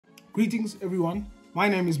Greetings everyone, my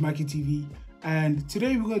name is Maki TV and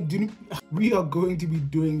today we are going to be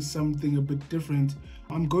doing something a bit different.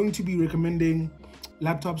 I'm going to be recommending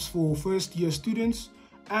laptops for first year students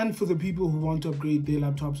and for the people who want to upgrade their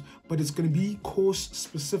laptops, but it's going to be course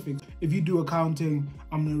specific. If you do accounting,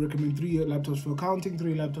 I'm going to recommend 3 laptops for accounting,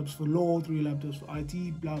 3 laptops for law, 3 laptops for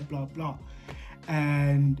IT, blah blah blah.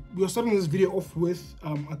 And we are starting this video off with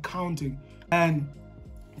accounting, and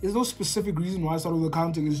there's no specific reason why I started with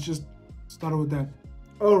accounting, it's just started with that.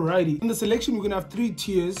 Alrighty, in the selection we're gonna have 3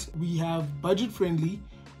 tiers. We have budget friendly,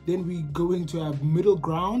 then we're going to have middle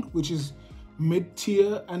ground, which is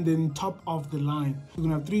mid-tier, and then top of the line. We're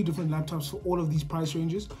gonna have 3 different laptops for all of these price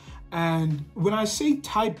ranges. And when I say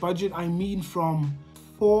tight budget, I mean from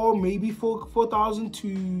maybe 4,000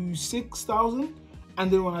 to 6,000. And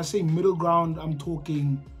then when I say middle ground, I'm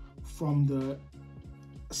talking from the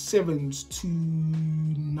 7s to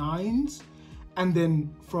 9s, and then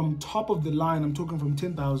from top of the line, I'm talking from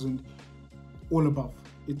 10,000 all above.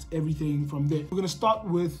 It's everything from there. We're gonna start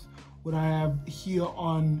with what I have here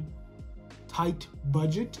on tight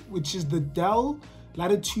budget, which is the Dell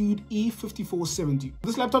Latitude E5470.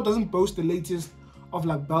 This laptop doesn't boast the latest of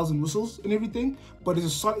like bells and whistles and everything, but it's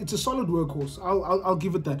a solid workhorse. I'll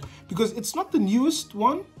give it that, because it's not the newest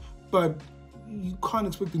one, but you can't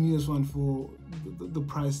expect the newest one for the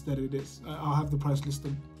price that it is. I'll have the price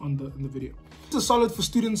listed on the video. It's a solid for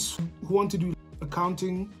students who want to do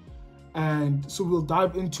accounting, and so we'll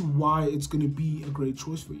dive into why it's going to be a great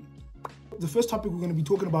choice for you. The first topic we're going to be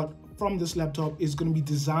talking about from this laptop is going to be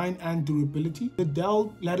design and durability. The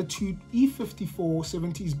Dell Latitude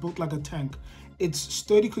E5470 is built like a tank. Its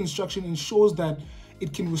sturdy construction ensures that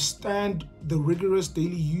it can withstand the rigorous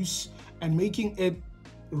daily use, and making it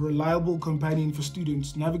a reliable companion for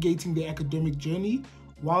students navigating their academic journey.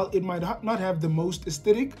 While it might not have the most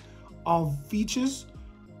aesthetic of features,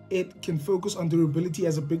 it can focus on durability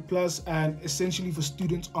as a big plus, and essentially for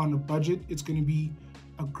students on a budget, it's going to be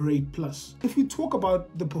a great plus. If we talk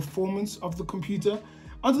about the performance of the computer,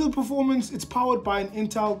 under the performance, it's powered by an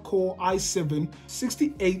Intel Core i7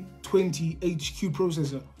 6820 HQ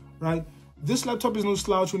processor, right? This laptop is no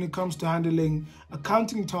slouch when it comes to handling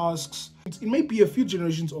accounting tasks. It may be a few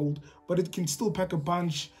generations old, but it can still pack a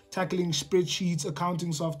punch, tackling spreadsheets,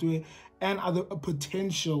 accounting software, and other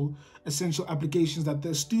potential essential applications that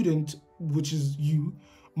the student, which is you,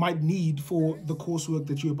 might need for the coursework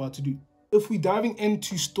that you're about to do. If we're diving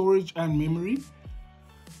into storage and memory,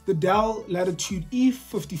 the Dell Latitude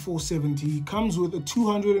E5470 comes with a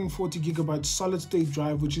 240GB solid-state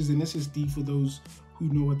drive, which is an SSD for those who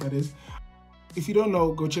know what that is. If you don't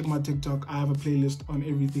know, go check my TikTok. I have a playlist on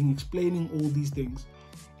everything explaining all these things.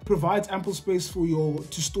 It provides ample space for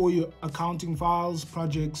to store your accounting files,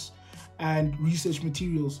 projects, and research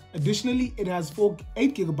materials. Additionally, it has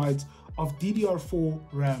 8GB of DDR4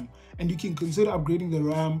 RAM, and you can consider upgrading the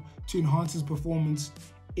RAM to enhance its performance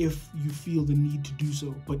if you feel the need to do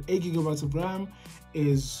so. But 8GB of RAM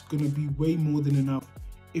is gonna be way more than enough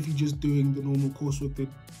if you're just doing the normal coursework that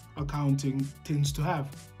accounting tends to have.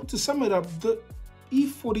 To sum it up, the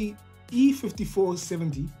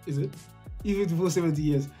E5470, is it? E5470,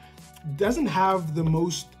 yes, doesn't have the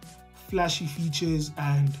most flashy features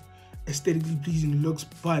and aesthetically pleasing looks,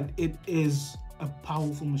 but it is a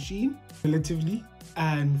powerful machine relatively,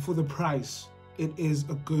 and for the price, it is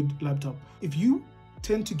a good laptop. If you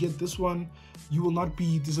tend to get this one, you will not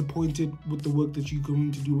be disappointed with the work that you're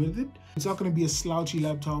going to do with it. It's not going to be a slouchy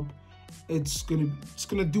laptop. It's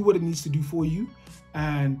gonna do what it needs to do for you,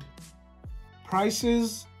 and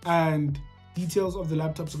prices and details of the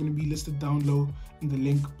laptops are going to be listed down low in the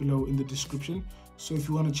link below in the description. So if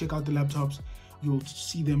you want to check out the laptops, you'll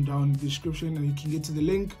see them down in the description, and you can get to the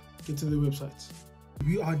link, get to the websites.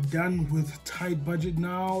 We are done with tight budget.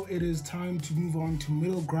 Now it is time to move on to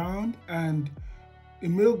middle ground, and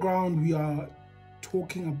in middle ground we are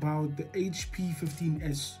talking about the HP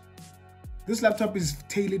 15S. This laptop is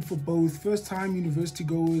tailored for both first-time university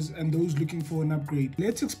goers and those looking for an upgrade.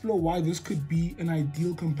 Let's explore why this could be an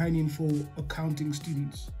ideal companion for accounting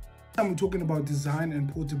students. I'm talking about design and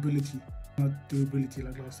portability, not durability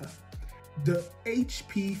like last time. The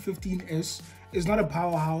HP 15S is not a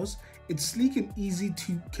powerhouse. It's sleek and easy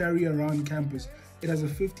to carry around campus. It has a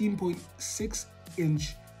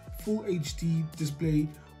 15.6-inch Full HD display,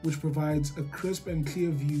 which provides a crisp and clear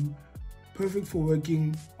view, perfect for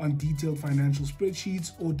working on detailed financial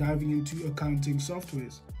spreadsheets or diving into accounting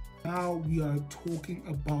softwares. Now we are talking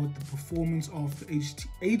about the performance of the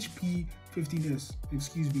HP 15S,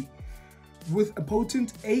 with a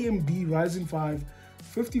potent AMD Ryzen 5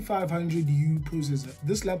 5500U processor.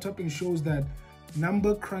 This laptop ensures that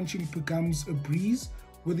number crunching becomes a breeze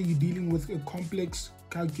whether you're dealing with complex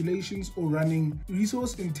calculations or running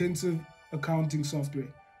resource-intensive accounting software.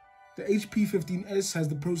 The HP 15S has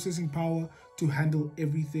the processing power to handle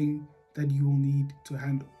everything that you will need to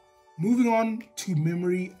handle. Moving on to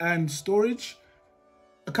memory and storage.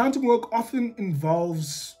 Accounting work often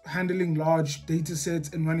involves handling large data sets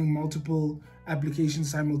and running multiple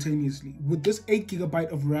applications simultaneously. With this 8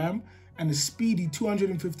 GB of RAM and a speedy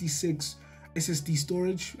 256 SSD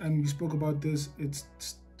storage, and we spoke about this, it's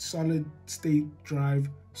solid state drive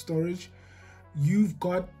storage, you've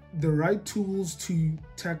got the right tools to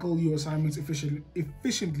tackle your assignments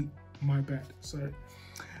efficiently.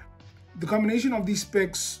 The combination of these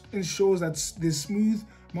specs ensures that there's smooth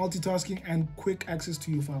multitasking and quick access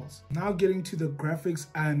to your files. Now getting to the graphics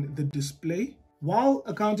and the display. While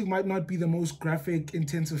accounting might not be the most graphic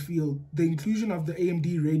intensive field, the inclusion of the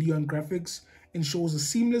AMD Radeon graphics ensures a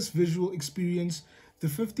seamless visual experience. The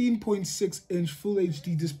 15.6-inch Full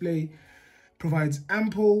HD display provides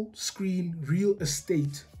ample screen real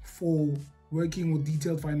estate for working with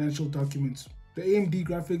detailed financial documents. The AMD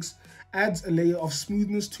graphics adds a layer of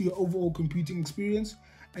smoothness to your overall computing experience,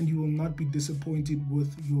 and you will not be disappointed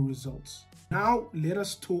with your results. Now let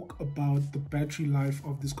us talk about the battery life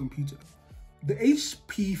of this computer. The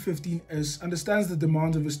HP 15S understands the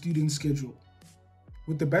demands of a student's schedule.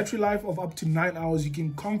 With the battery life of up to 9 hours, you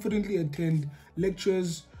can confidently attend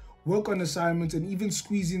lectures, work on assignments, and even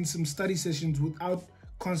squeeze in some study sessions without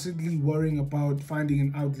constantly worrying about finding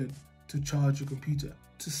an outlet to charge your computer.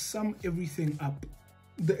 To sum everything up,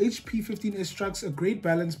 the HP 15S strikes a great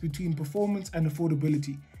balance between performance and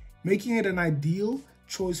affordability, making it an ideal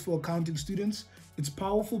choice for accounting students. Its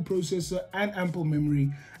powerful processor and ample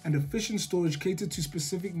memory and efficient storage cater to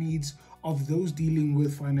specific needs of those dealing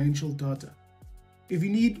with financial data. If you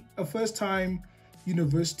need a first-time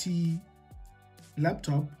university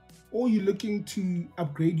laptop, or you're looking to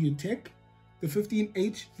upgrade your tech, the HP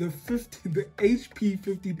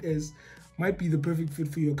 15S might be the perfect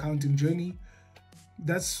fit for your accounting journey.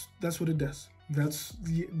 That's what it does. That's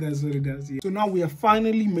what it does. Yeah. So now we have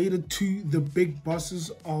finally made it to the big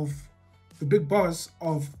boss of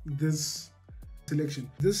this selection.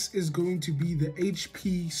 This is going to be the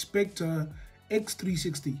HP Spectre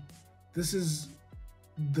X360. This is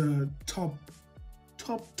the top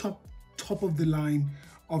of the line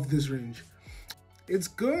of this range. It's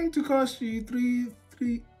going to cost you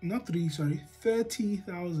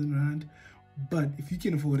 30,000 Rand, but if you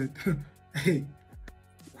can afford it, hey,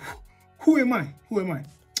 who am I?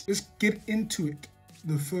 Let's get into it.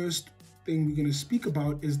 The first thing we're going to speak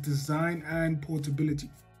about is design and portability.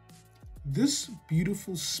 This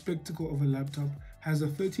beautiful spectacle of a laptop has a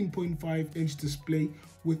 13.5-inch display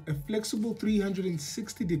with a flexible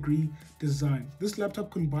 360-degree design. This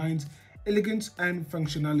laptop combines elegance and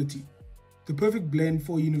functionality, the perfect blend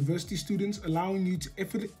for university students, allowing you to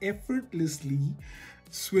effortlessly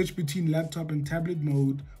switch between laptop and tablet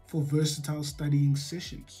mode for versatile studying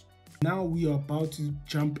sessions. Now we are about to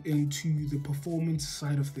jump into the performance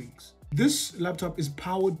side of things. This laptop is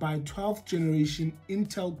powered by a 12th generation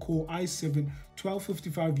Intel Core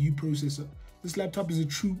i7-1255U processor. This laptop is a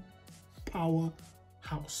true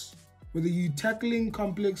powerhouse. Whether you're tackling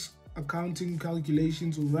complex accounting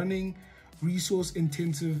calculations or running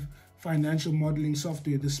resource-intensive financial modeling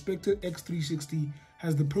software, the Spectre X360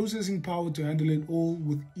 has the processing power to handle it all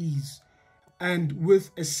with ease. And with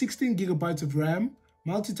a 16 GB of RAM,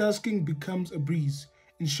 multitasking becomes a breeze,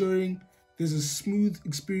 ensuring there's a smooth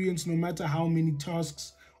experience no matter how many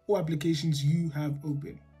tasks or applications you have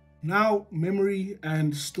open. Now, memory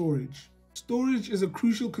and storage. Storage is a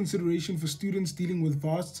crucial consideration for students dealing with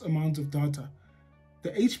vast amounts of data. The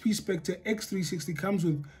HP Spectre X360 comes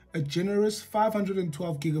with a generous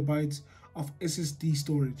 512 GB of SSD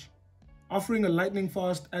storage, offering a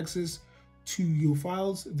lightning-fast access to your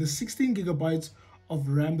files. The 16 GB of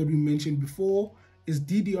RAM that we mentioned before is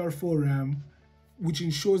DDR4 RAM, which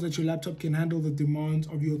ensures that your laptop can handle the demands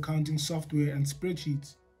of your accounting software and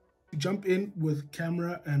spreadsheets. To jump in with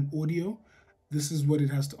camera and audio, this is what it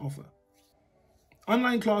has to offer.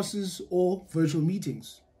 Online classes or virtual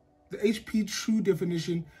meetings. The HP True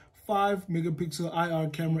Definition 5-megapixel IR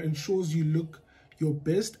camera ensures you look your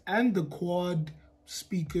best, and the quad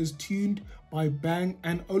speakers tuned by Bang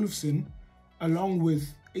 & Olufsen along with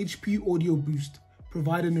HP Audio Boost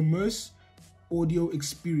provide an immersive audio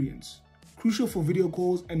experience, crucial for video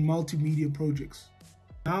calls and multimedia projects.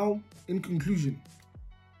 Now, in conclusion,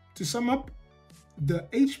 to sum up, the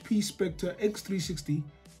HP Spectre X360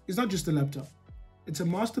 is not just a laptop. It's a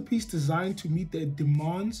masterpiece designed to meet the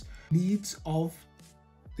needs of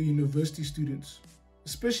the university students,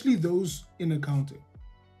 especially those in accounting.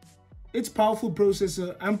 Its powerful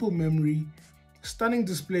processor, ample memory, stunning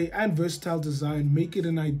display, and versatile design make it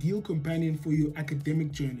an ideal companion for your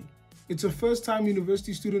academic journey. It's a first-time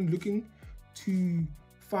university student looking to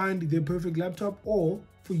find their perfect laptop, or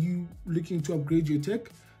for you looking to upgrade your tech,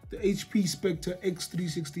 the HP Spectre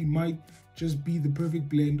X360 might just be the perfect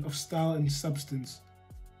blend of style and substance.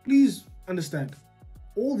 Please understand,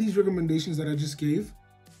 all these recommendations that I just gave,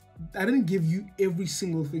 I didn't give you every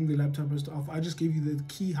single thing the laptop has to offer. I just gave you the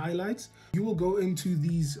key highlights. You will go into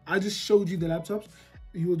these, I just showed you the laptops.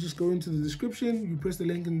 You will just go into the description, you press the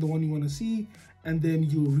link in the one you want to see, and then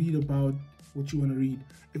you'll read about what you want to read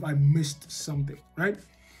if I missed something, right?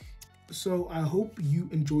 So I hope you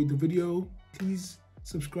enjoyed the video. Please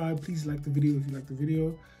subscribe, please like the video if you like the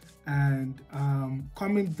video, and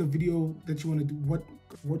comment the video that you want to do,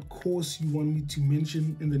 what course you want me to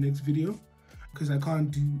mention in the next video, because I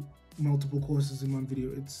can't do multiple courses in one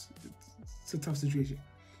video. It's a tough situation.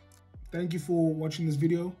 Thank you for watching this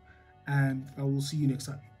video, and I will see you next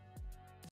time.